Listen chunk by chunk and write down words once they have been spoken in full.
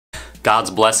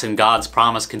God's blessing, God's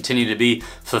promise continued to be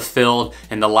fulfilled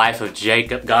in the life of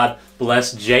Jacob. God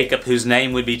blessed Jacob, whose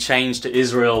name would be changed to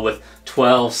Israel, with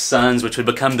 12 sons, which would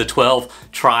become the 12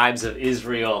 tribes of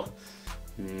Israel.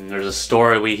 There's a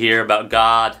story we hear about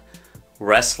God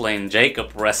wrestling,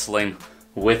 Jacob wrestling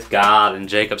with God, and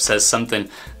Jacob says something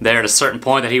there at a certain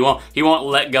point that he won't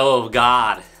let go of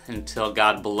God until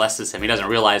God blesses him. He doesn't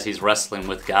realize he's wrestling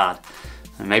with God.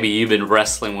 And maybe you've been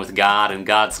wrestling with God and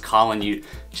God's calling you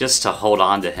just to hold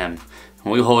on to Him.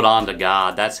 When we hold on to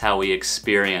God, that's how we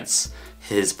experience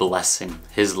His blessing,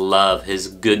 His love, His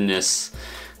goodness.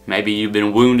 Maybe you've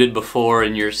been wounded before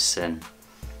in your sin,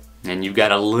 and you've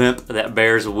got a limp that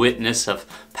bears witness of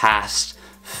past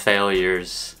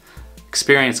failures.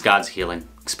 Experience God's healing.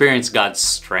 Experience God's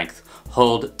strength.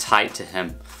 Hold tight to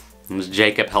Him. As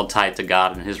Jacob held tight to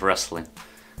God in his wrestling.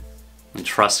 And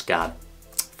trust God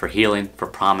for healing, for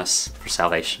promise, for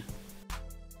salvation.